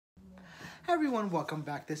Everyone, welcome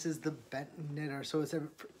back. This is the Bent Knitter. So it's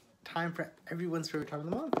time for everyone's favorite time of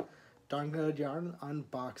the month, Darn Good Yarn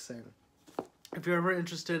unboxing. If you're ever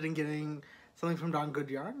interested in getting something from Darn Good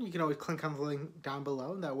Yarn, you can always click on the link down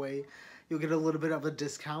below. That way you'll get a little bit of a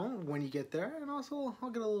discount when you get there. And also I'll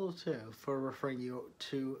get a little too for referring you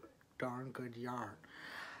to Darn Good Yarn.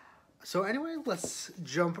 So anyway, let's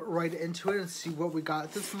jump right into it and see what we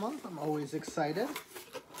got this month. I'm always excited.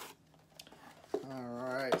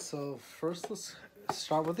 Alright, so first let's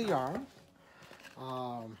start with the yarn.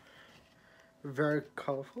 Very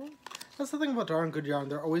colorful. That's the thing about Darn Good Yarn.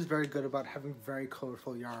 They're always very good about having very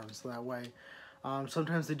colorful yarns. So that way,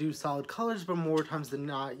 sometimes they do solid colors, but more times than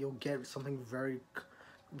not, you'll get something very,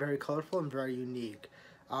 very colorful and very unique.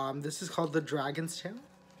 This is called the Dragon's Tail.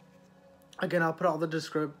 Again, I'll put all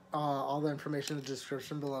the information in the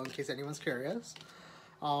description below in case anyone's curious.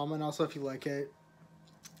 And also, if you like it,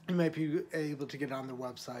 you might be able to get it on their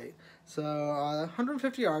website. So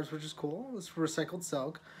 150 yards, which is cool. It's recycled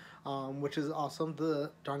silk, which is awesome.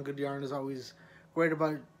 The Darn Good Yarn is always great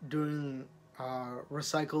about doing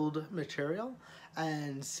recycled material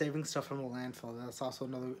and saving stuff from the landfill. That's also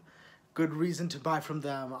another good reason to buy from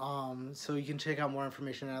them. So you can check out more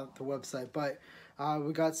information at the website. But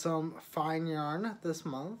we got some fine yarn this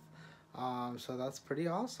month, so that's pretty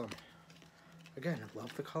awesome. Again, I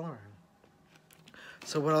love the coloring.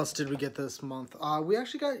 So what else did we get this month? We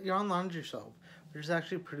actually got yarn laundry soap, which is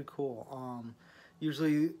actually pretty cool.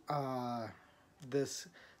 Usually this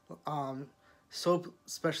soap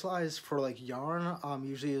specialized for like yarn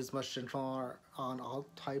usually is much gentler on all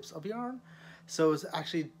types of yarn. So it's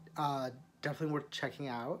actually definitely worth checking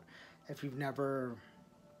out if you've never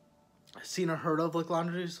seen or heard of like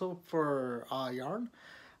laundry soap for yarn,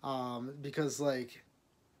 because like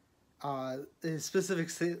it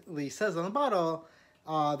specifically says on the bottle,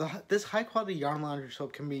 this high quality yarn laundry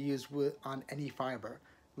soap can be used on any fiber,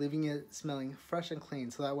 leaving it smelling fresh and clean.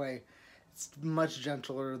 So that way it's much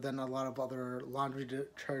gentler than a lot of other laundry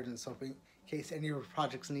detergent soap. In case any of your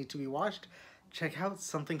projects need to be washed, check out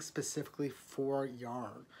something specifically for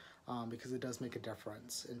yarn, because it does make a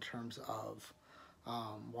difference in terms of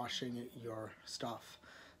washing your stuff.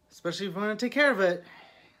 Especially if you want to take care of it,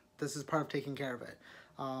 this is part of taking care of it.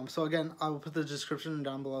 So again, I will put the description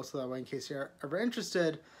down below so that way in case you're ever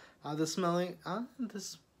interested. This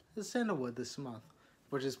is sandalwood this month,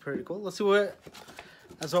 which is pretty cool. Let's see what,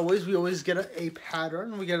 as always, we always get a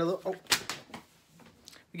pattern. We get a little,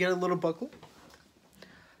 we get a little booklet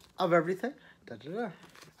of everything.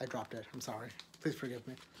 I dropped it, I'm sorry. Please forgive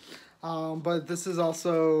me. But this is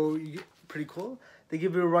also pretty cool. They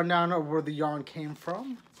give you a rundown of where the yarn came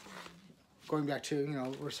from, going back to, you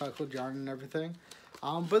know, recycled yarn and everything.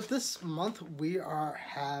 But this month we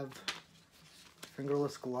have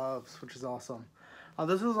fingerless gloves, which is awesome.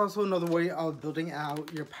 This is also another way of building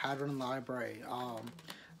out your pattern library.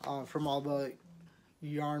 From all the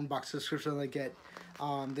yarn box description they get,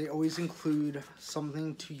 they always include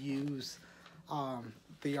something to use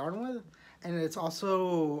the yarn with, and it's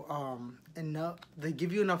also enough. They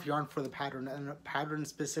give you enough yarn for the pattern and a pattern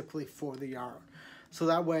specifically for the yarn, so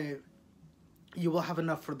that way you will have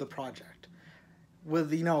enough for the project.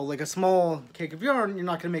 With, you know, like a small cake of yarn, you're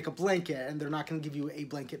not going to make a blanket, and they're not going to give you a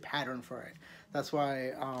blanket pattern for it. That's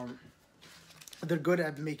why they're good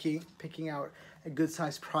at picking out a good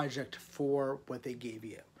sized project for what they gave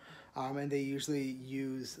you. And they usually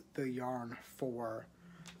use the yarn for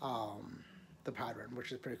the pattern,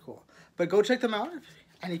 which is pretty cool. But go check them out. If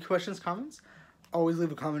any questions, comments, always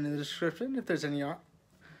leave a comment in the description. If there's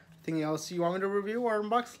anything else you want me to review or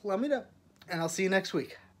unbox, let me know. And I'll see you next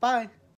week. Bye.